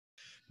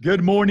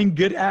Good morning,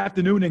 good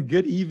afternoon, and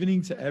good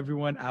evening to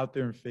everyone out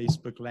there in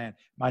Facebook land.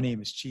 My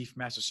name is Chief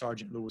Master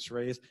Sergeant Luis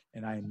Reyes,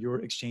 and I am your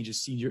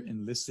Exchange's Senior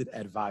Enlisted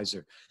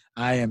Advisor.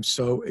 I am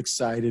so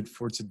excited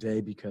for today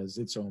because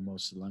it's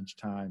almost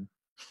lunchtime,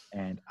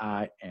 and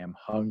I am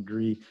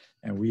hungry,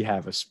 and we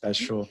have a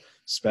special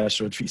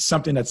treat,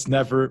 something that's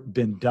never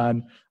been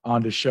done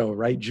on the show.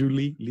 Right,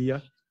 Julie,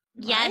 Leah?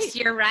 Yes, right.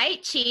 You're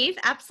right, Chief.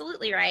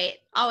 Absolutely right.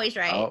 Always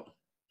right.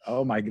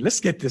 Oh my,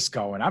 let's get this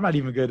going. I'm not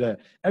even good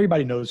at,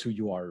 everybody knows who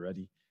you are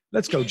already.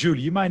 Let's go.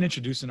 Julie, you mind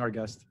introducing our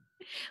guest?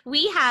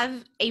 We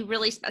have a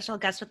really special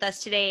guest with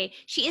us today.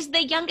 She is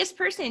the youngest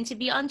person to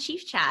be on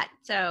Chief Chat.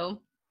 So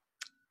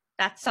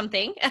that's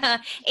something.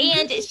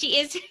 And she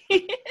is,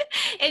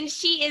 and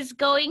she is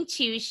going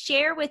to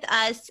share with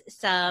us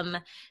some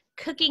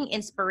cooking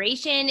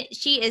inspiration.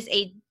 She is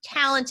a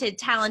talented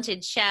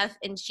chef,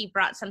 and she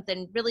brought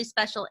something really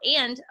special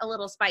and a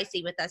little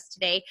spicy with us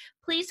today.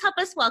 Please help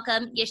us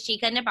welcome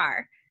Yashica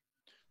Nabar.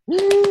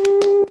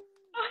 Woo!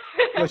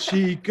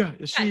 Yashica.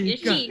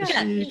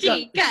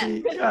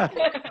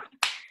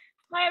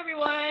 Hi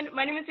everyone,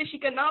 my name is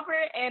Yashica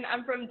Nabar and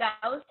I'm from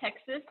Dallas,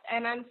 Texas,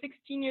 and I'm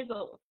 16 years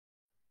old.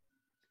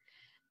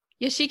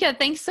 Yashica,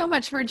 thanks so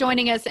much for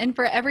joining us, and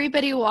for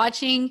everybody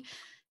watching,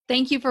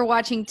 thank you for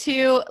watching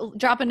too.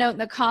 Drop a note in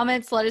the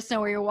comments. Let us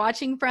know where you're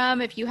watching from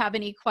if you have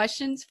any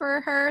questions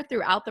for her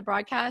throughout the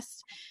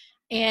broadcast,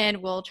 and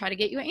we'll try to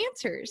get you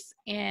answers.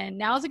 And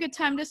now is a good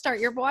time to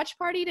start your watch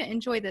party to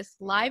enjoy this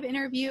live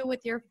interview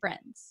with your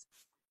friends.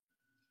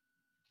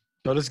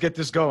 So let's get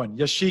this going.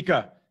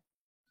 Yashica,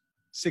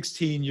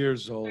 16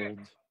 years old,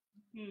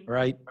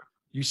 right?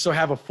 You still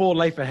have a full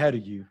life ahead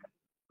of you.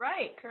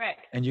 Right,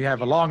 correct. And you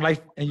have a long life,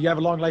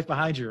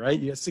 behind you, right?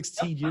 You have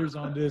 16 years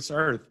on this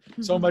earth.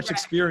 So much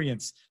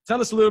experience.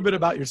 Tell us a little bit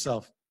about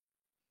yourself.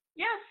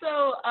 Yeah,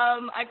 so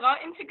I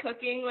got into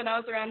cooking when I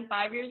was around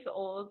 5 years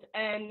old,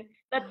 and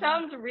that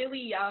sounds really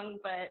young,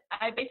 but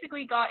I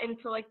basically got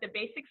into like the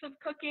basics of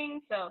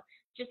cooking. So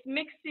just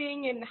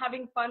mixing and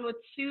having fun with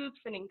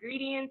soups and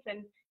ingredients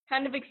and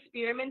kind of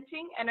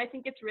experimenting. And I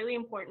think it's really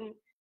important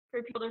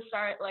for people to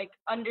start like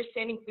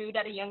understanding food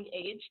at a young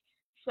age.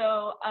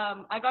 So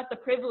I got the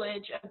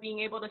privilege of being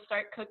able to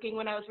start cooking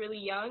when I was really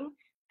young.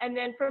 And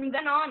then from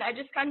then on, I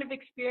just kind of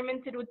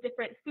experimented with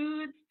different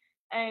foods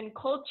and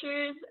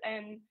cultures.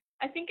 And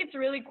I think it's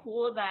really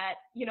cool that,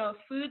 you know,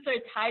 foods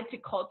are tied to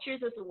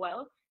cultures as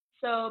well.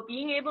 So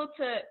being able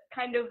to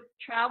kind of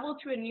travel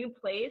to a new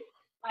place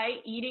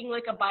by eating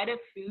like a bite of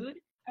food,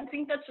 I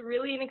think that's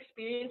really an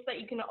experience that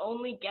you can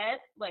only get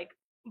like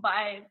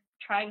by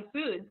trying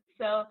food.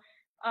 So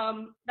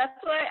that's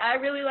why I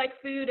really like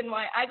food and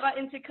why I got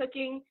into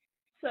cooking.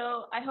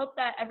 So I hope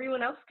that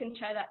everyone else can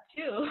try that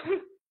too.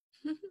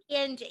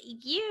 And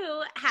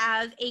you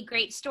have a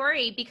great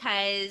story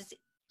because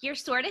you're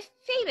sort of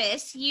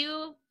famous.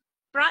 You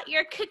brought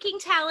your cooking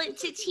talent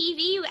to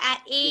TV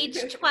at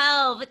age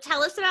 12.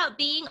 Tell us about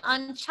being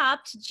on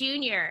Chopped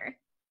Junior.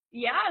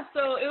 Yeah,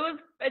 so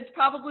it's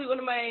probably one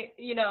of my,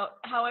 you know,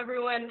 how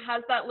everyone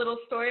has that little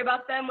story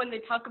about them when they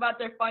talk about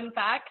their fun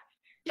facts.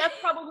 That's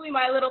probably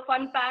my little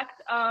fun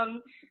fact.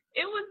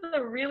 It was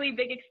a really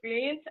big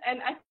experience,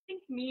 and I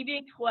think me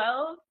being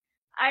 12,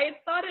 I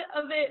thought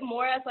of it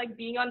more as like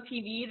being on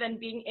TV than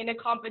being in a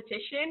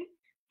competition.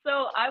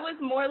 So I was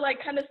more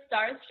like kind of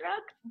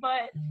starstruck,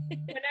 but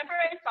whenever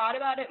I thought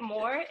about it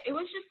more, it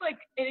was just like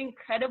an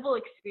incredible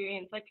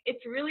experience. Like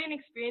it's really an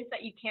experience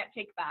that you can't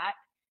take back.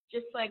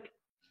 Just like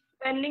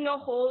spending a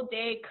whole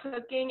day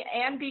cooking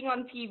and being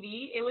on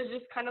TV, it was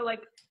just kind of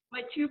like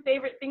my two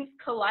favorite things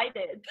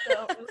collided.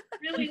 So it was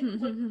really cool.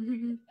 I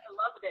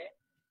loved it.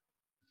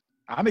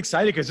 I'm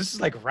excited because this is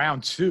like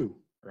round 2,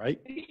 right?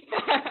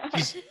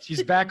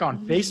 She's back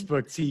on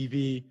Facebook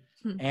TV,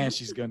 and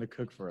she's going to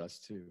cook for us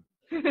too.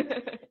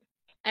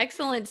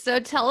 Excellent. So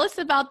tell us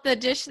about the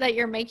dish that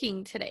you're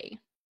making today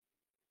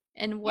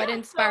and what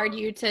inspired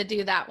you to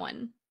do that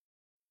one.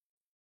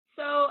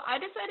 So I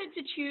decided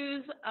to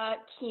choose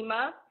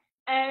keema.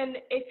 And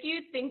if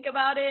you think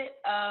about it,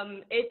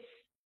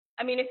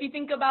 if you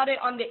think about it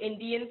on the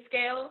Indian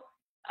scale,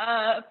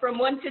 from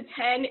 1 to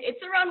 10,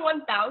 it's around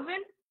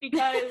 1,000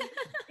 because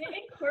it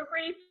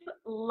incorporates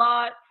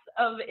lots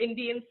of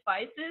Indian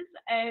spices.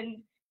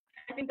 And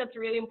I think that's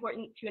really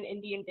important to an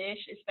Indian dish,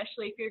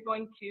 especially if you're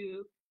going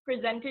to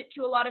present it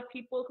to a lot of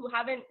people who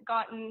haven't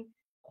gotten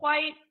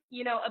quite,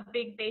 you know, a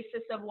big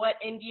basis of what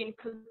Indian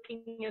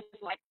cooking is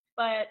like.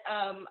 But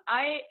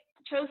I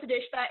chose a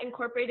dish that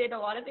incorporated a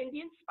lot of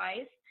Indian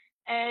spice,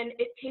 and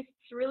it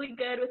tastes really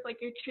good with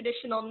like your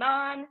traditional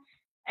naan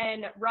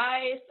and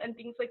rice and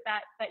things like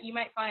that that you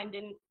might find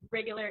in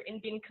regular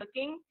Indian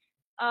cooking.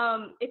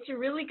 It's a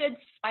really good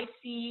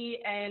spicy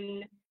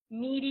and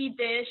meaty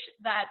dish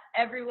that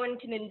everyone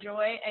can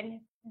enjoy,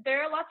 and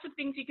there are lots of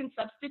things you can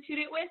substitute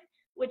it with,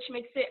 which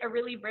makes it a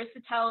really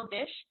versatile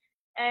dish.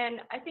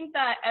 And I think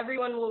that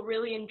everyone will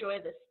really enjoy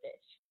this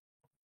dish.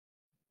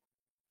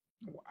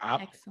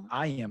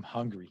 I am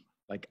hungry.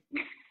 Like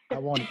I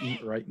want to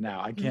eat right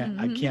now. I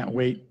can't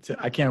wait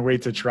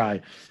to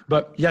try.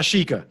 But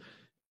Yashica,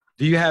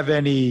 Do you have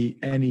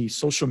any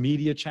social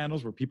media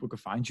channels where people could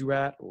find you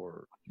at,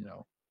 or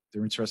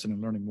they're interested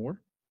in learning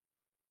more?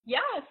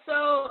 Yeah,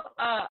 so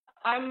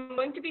I'm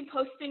going to be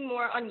posting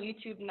more on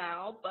YouTube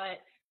now,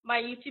 but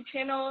my YouTube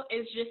channel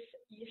is just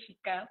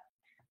Yashica.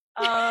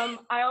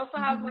 I also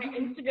have my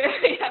Instagram.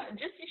 Yeah,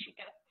 just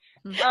Yashica.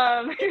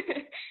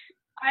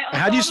 I also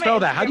How do you have my spell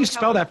that? How do you Instagram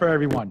spell account. that for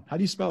everyone? How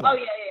do you spell that? Oh,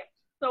 yeah.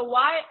 So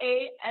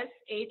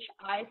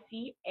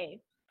Yashica.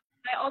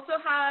 I also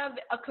have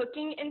a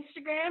cooking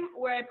Instagram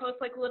where I post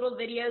like little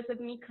videos of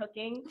me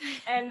cooking,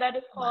 and that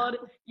is called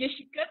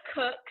Yashica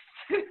Cooks.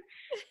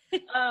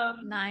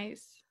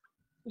 Nice.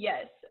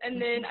 Yes, and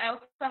then I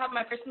also have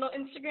my personal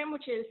Instagram,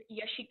 which is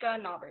Yashica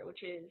Nabar,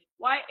 which is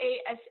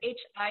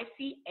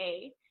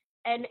YASHICA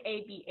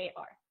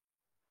NABAR.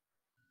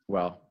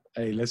 Well,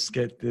 hey, let's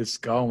get this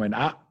going.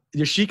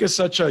 Yashica is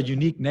such a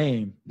unique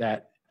name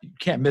that you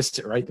can't miss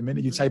it, right? The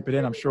minute you type it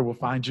in, I'm sure we'll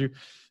find you.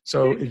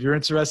 So if you're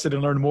interested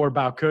in learning more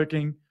about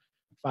cooking,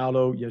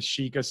 follow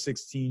Yashica,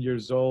 16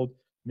 years old.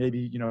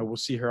 Maybe, we'll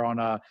see her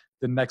on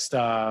the next,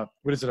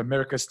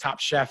 America's Top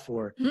Chef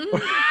or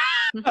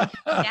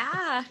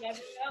Yeah.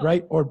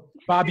 right? Or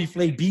Bobby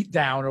Flay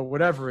Beatdown or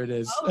whatever it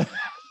is.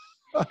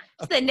 Oh.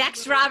 It's the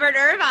next Robert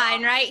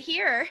Irvine right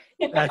here.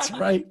 That's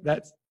right.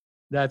 That's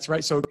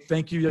right. So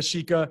thank you,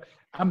 Yashica.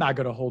 I'm not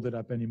going to hold it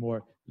up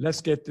anymore.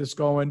 Let's get this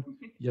going.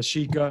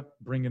 Yashica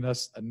bringing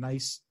us a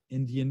nice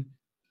Indian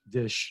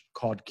dish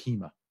called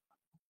keema.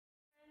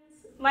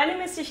 My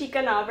name is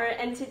Yashica Nabar,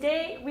 and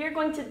today we are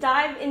going to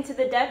dive into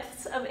the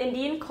depths of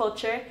Indian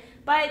culture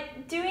by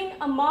doing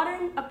a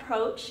modern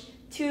approach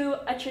to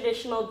a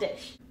traditional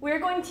dish. We're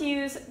going to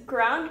use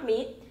ground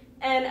meat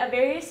and a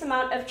various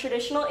amount of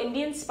traditional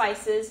Indian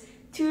spices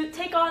to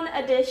take on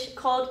a dish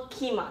called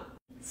keema.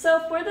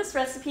 So for this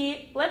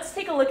recipe, let's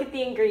take a look at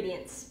the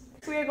ingredients.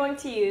 We are going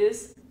to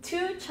use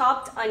 2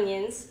 chopped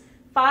onions,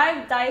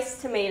 5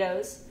 diced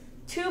tomatoes,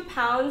 2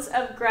 pounds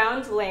of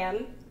ground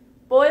lamb,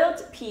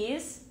 boiled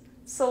peas,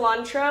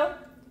 cilantro,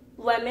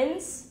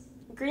 lemons,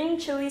 green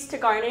chilies to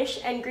garnish,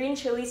 and green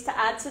chilies to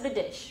add to the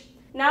dish.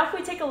 Now if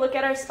we take a look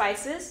at our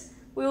spices,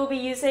 we will be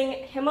using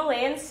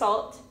Himalayan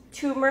salt,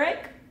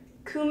 turmeric,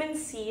 cumin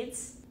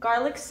seeds,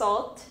 garlic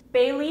salt,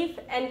 bay leaf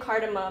and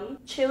cardamom,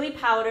 chili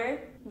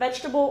powder,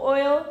 vegetable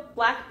oil,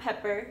 black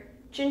pepper,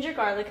 ginger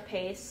garlic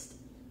paste,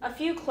 a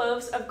few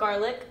cloves of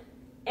garlic,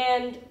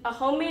 and a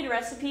homemade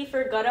recipe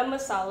for garam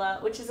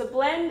masala, which is a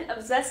blend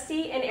of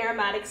zesty and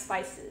aromatic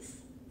spices.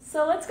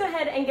 So let's go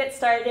ahead and get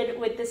started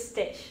with this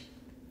dish.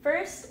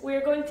 First,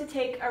 we're going to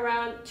take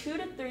around 2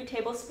 to 3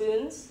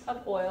 tablespoons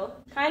of oil,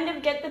 kind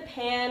of get the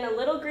pan a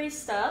little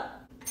greased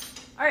up.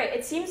 All right,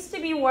 it seems to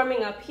be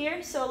warming up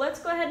here, so let's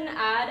go ahead and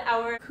add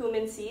our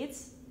cumin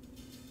seeds.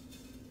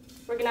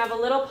 We're gonna have a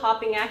little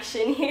popping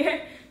action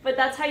here, but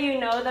that's how you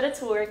know that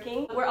it's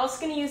working. We're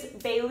also gonna use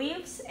bay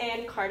leaves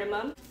and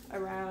cardamom,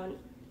 around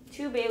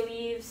 2 bay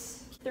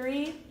leaves,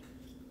 3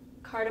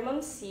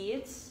 cardamom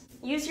seeds.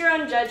 Use your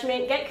own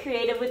judgment, get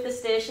creative with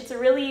this dish. It's a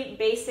really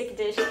basic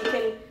dish. You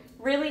can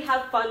really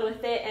have fun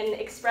with it and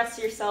express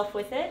yourself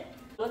with it.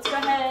 Let's go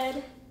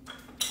ahead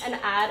and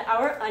add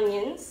our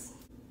onions.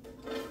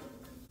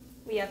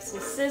 We have some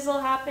sizzle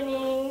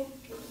happening.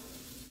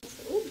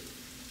 Ooh.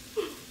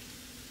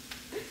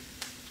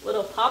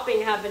 Little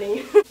popping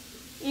happening.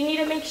 You need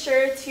to make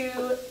sure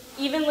to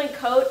evenly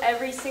coat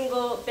every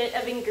single bit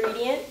of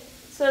ingredient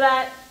so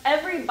that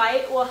every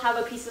bite will have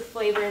a piece of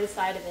flavor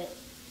inside of it.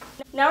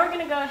 Now we're going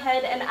to go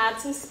ahead and add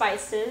some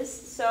spices.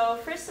 So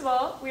first of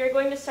all, we are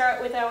going to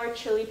start with our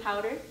chili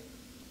powder.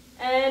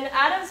 And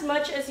add as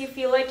much as you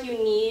feel like you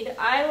need.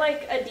 I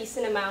like a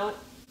decent amount.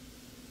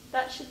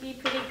 That should be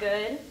pretty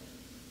good.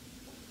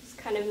 Just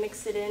kind of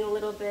mix it in a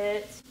little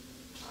bit.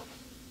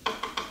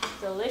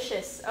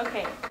 Delicious.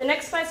 Okay, the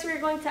next spice we're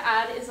going to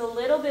add is a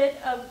little bit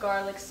of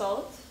garlic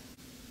salt.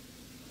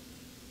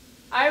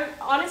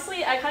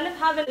 I kind of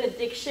have an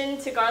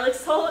addiction to garlic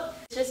salt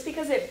just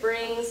because it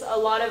brings a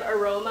lot of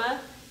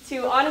aroma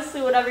to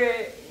honestly whatever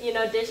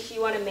dish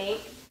you want to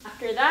make.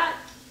 After that,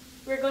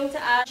 we're going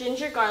to add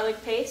ginger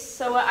garlic paste.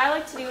 So what I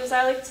like to do is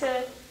I like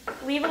to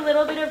leave a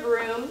little bit of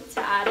room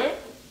to add it.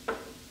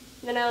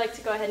 Then I like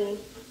to go ahead and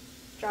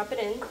drop it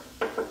in.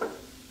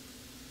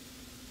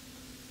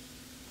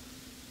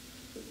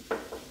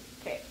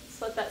 Okay,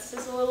 so let that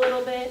sizzle a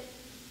little bit.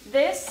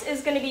 This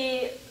is going to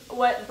be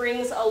what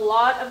brings a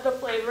lot of the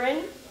flavor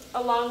in,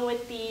 along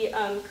with the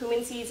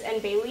cumin seeds and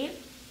bay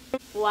leaf.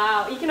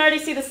 Wow, you can already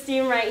see the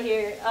steam right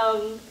here.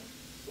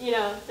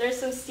 There's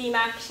some steam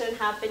action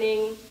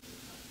happening.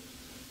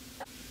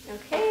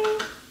 Okay,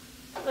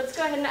 let's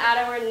go ahead and add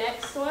our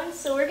next one.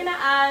 So we're gonna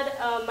add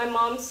my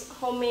mom's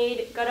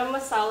homemade garam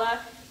masala,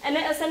 and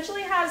it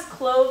essentially has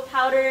clove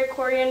powder,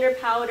 coriander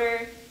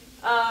powder,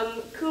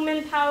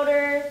 cumin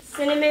powder,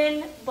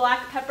 cinnamon,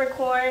 black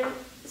peppercorn.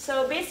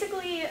 So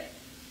basically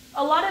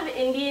a lot of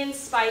Indian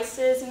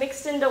spices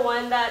mixed into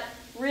one that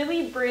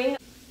really bring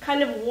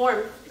kind of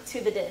warmth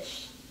to the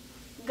dish.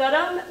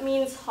 Garam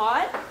means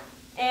hot,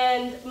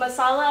 and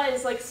masala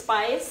is like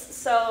spice,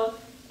 so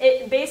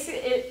it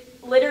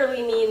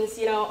literally means,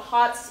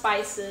 hot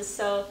spices.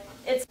 So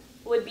it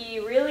would be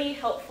really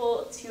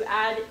helpful to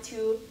add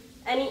to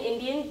any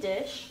Indian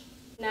dish.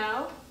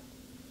 Now,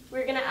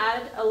 we're gonna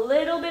add a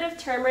little bit of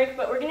turmeric,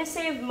 but we're gonna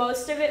save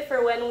most of it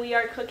for when we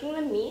are cooking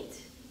the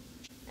meat.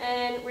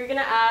 And we're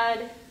gonna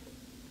add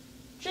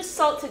just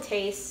salt to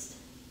taste.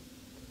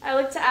 I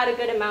like to add a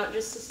good amount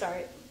just to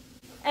start.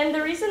 And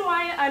the reason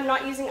why I'm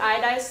not using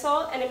iodized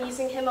salt and I'm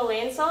using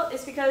Himalayan salt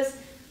is because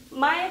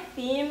my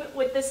theme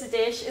with this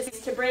dish is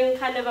to bring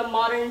kind of a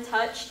modern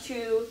touch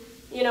to,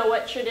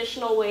 what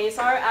traditional ways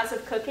are as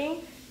of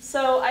cooking.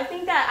 So I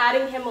think that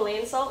adding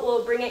Himalayan salt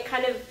will bring it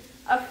kind of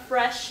a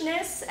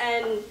freshness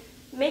and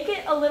make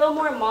it a little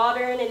more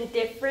modern and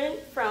different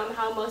from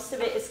how most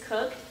of it is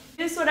cooked.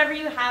 Use whatever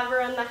you have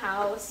around the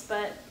house,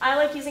 but I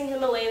like using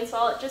Himalayan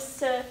salt just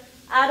to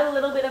add a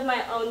little bit of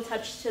my own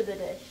touch to the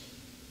dish.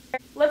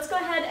 Let's go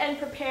ahead and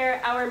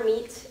prepare our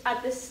meat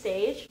at this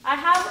stage. I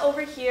have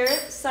over here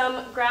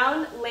some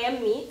ground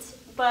lamb meat,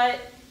 but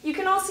you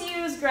can also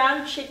use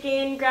ground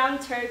chicken,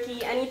 ground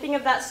turkey, anything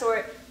of that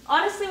sort.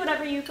 Honestly,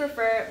 whatever you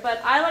prefer,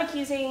 but I like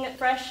using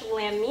fresh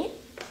lamb meat.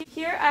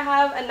 Here I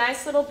have a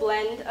nice little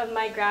blend of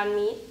my ground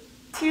meat.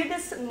 To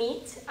this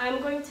meat,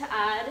 I'm going to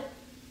add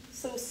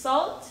some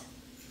salt,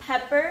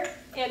 pepper,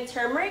 and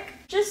turmeric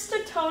just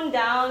to tone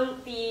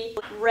down the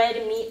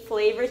red meat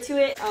flavor to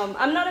it.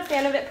 I'm not a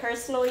fan of it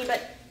personally,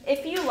 but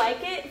if you like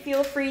it,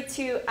 feel free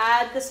to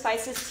add the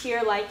spices to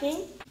your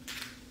liking.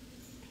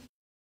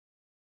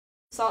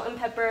 Salt and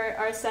pepper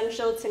are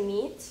essential to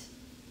meat.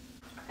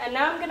 And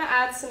now I'm going to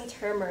add some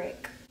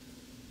turmeric.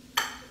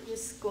 I'm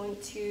just going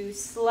to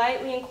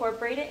slightly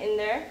incorporate it in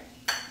there.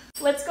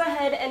 Let's go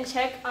ahead and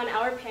check on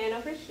our pan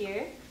over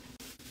here.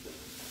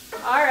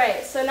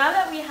 Alright, so now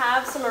that we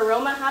have some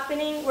aroma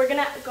happening, we're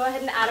going to go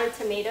ahead and add our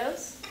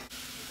tomatoes.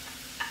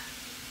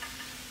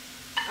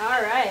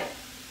 Alright.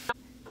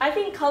 I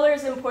think color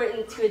is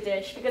important to a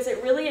dish because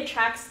it really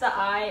attracts the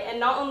eye, and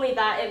not only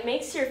that, it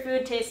makes your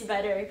food taste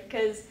better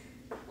because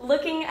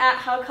looking at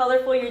how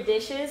colorful your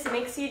dish is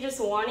makes you just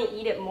want to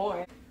eat it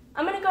more.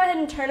 I'm going to go ahead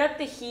and turn up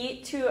the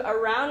heat to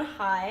around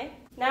high.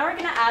 Now we're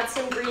going to add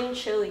some green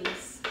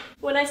chilies.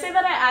 When I say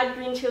that I add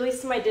green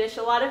chilies to my dish,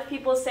 a lot of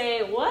people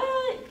say,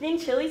 what? Green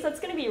chilies? That's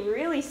going to be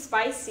really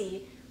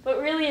spicy.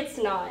 But really it's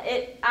not.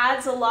 It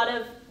adds a lot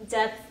of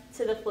depth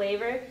to the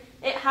flavor.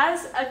 It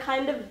has a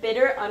kind of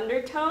bitter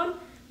undertone,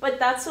 but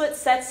that's what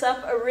sets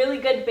up a really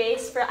good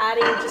base for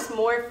adding just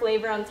more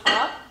flavor on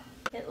top.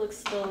 It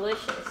looks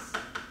delicious.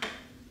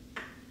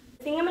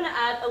 I think I'm going to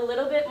add a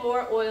little bit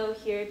more oil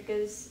here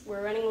because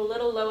we're running a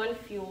little low on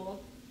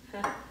fuel.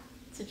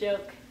 It's a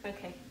joke.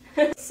 Okay.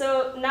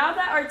 So now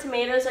that our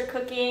tomatoes are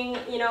cooking,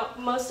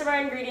 most of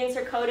our ingredients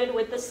are coated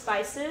with the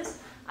spices,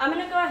 I'm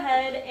going to go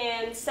ahead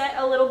and set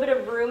a little bit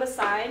of room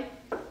aside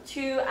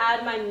to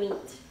add my meat.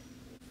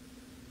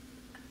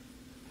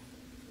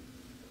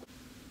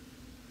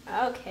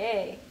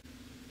 Okay.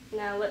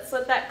 Now let's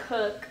let that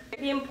cook.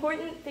 The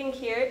important thing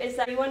here is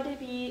that we want to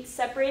be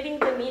separating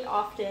the meat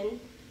often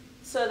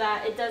so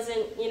that it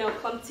doesn't,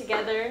 clump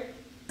together.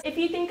 If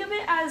you think of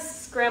it as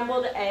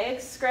scrambled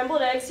eggs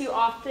you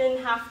often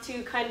have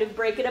to kind of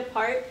break it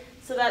apart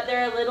so that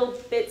there are little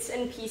bits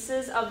and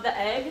pieces of the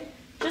egg.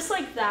 Just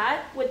like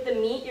that, with the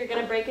meat, you're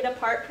going to break it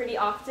apart pretty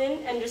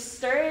often and just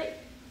stir it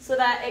so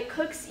that it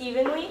cooks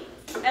evenly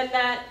and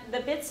that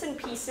the bits and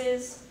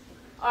pieces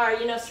are,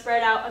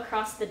 spread out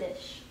across the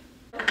dish.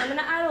 I'm going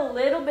to add a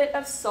little bit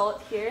of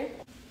salt here.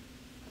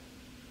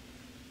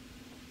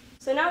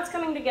 So now it's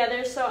coming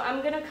together, so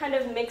I'm going to kind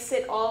of mix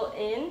it all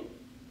in.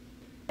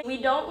 We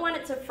don't want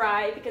it to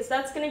fry because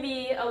that's going to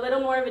be a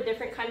little more of a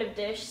different kind of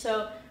dish.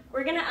 So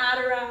we're going to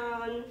add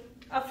around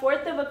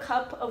 1/4 of a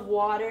cup of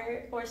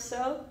water or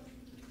so,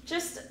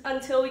 just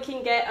until we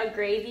can get a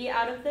gravy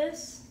out of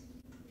this.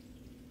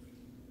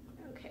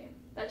 Okay,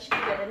 that should be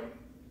good.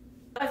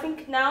 I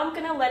think now I'm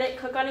going to let it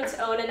cook on its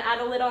own and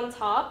add a lid on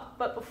top.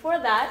 But before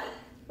that,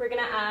 we're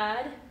going to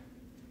add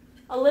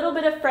a little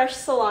bit of fresh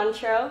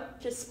cilantro.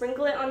 Just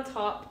sprinkle it on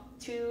top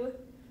to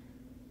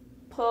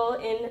pull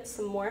in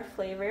some more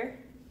flavor.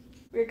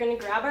 We're going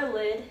to grab our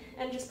lid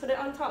and just put it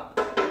on top.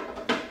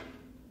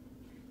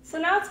 So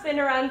now it's been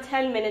around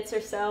 10 minutes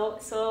or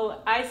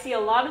so I see a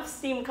lot of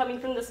steam coming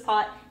from this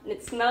pot and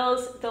it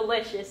smells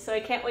delicious. So I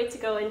can't wait to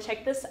go and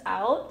check this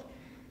out.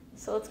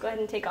 So let's go ahead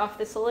and take off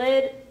this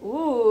lid.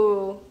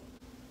 Ooh.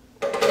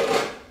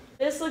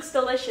 This looks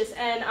delicious,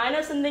 and I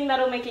know something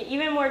that'll make it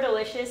even more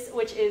delicious,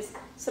 which is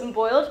some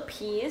boiled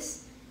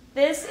peas.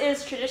 This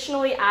is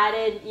traditionally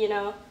added,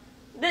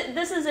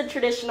 this is a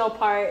traditional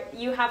part.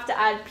 You have to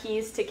add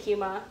peas to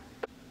keema.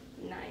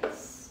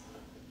 Nice.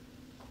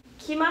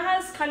 Keema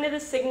has kind of the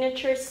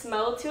signature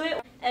smell to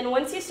it, and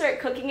once you start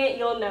cooking it,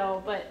 you'll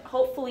know, but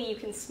hopefully you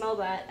can smell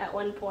that at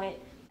one point.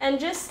 And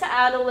just to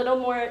add a little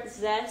more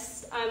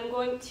zest, I'm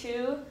going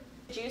to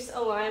juice a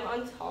lime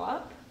on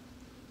top.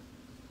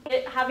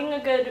 Having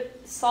a good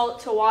salt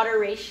to water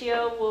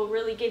ratio will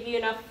really give you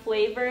enough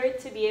flavor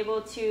to be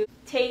able to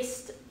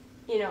taste,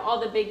 all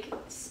the big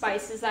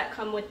spices that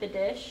come with the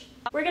dish.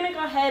 We're going to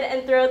go ahead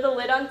and throw the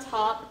lid on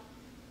top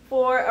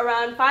for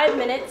around 5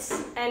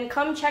 minutes and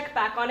come check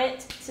back on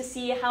it to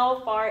see how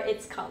far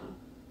it's come.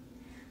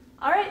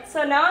 Alright,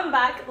 so now I'm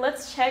back.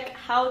 Let's check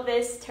how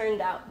this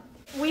turned out.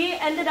 We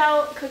ended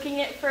up cooking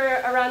it for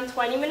around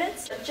 20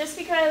 minutes just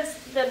because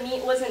the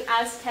meat wasn't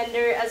as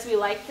tender as we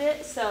liked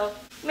it. So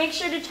make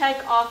sure to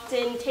check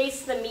often,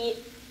 taste the meat,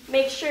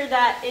 make sure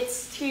that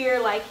it's to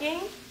your liking.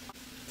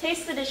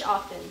 Taste the dish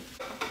often.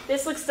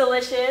 This looks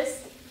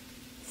delicious,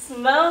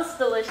 smells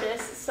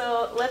delicious,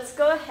 so let's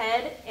go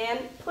ahead and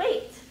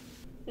plate.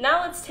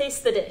 Now let's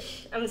taste the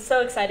dish. I'm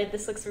so excited,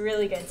 this looks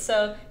really good.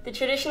 So the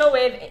traditional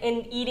way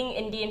of eating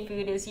Indian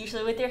food is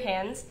usually with your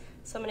hands.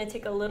 So I'm going to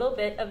take a little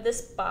bit of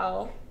this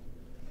bowl,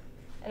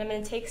 and I'm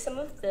going to take some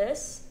of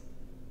this,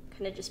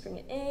 kind of just bring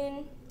it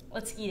in.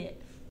 Let's eat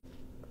it.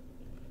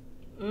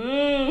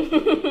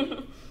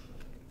 Mmm.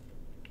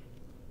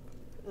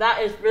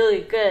 That is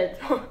really good.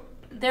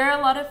 There are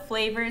a lot of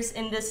flavors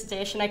in this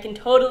dish, and I can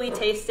totally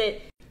taste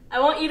it. I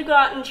want you to go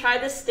out and try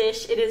this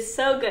dish. It is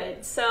so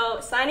good.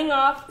 So signing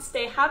off,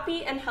 stay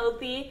happy and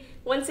healthy.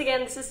 Once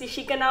again, this is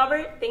Yashica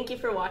Nabar. Thank you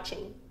for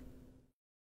watching.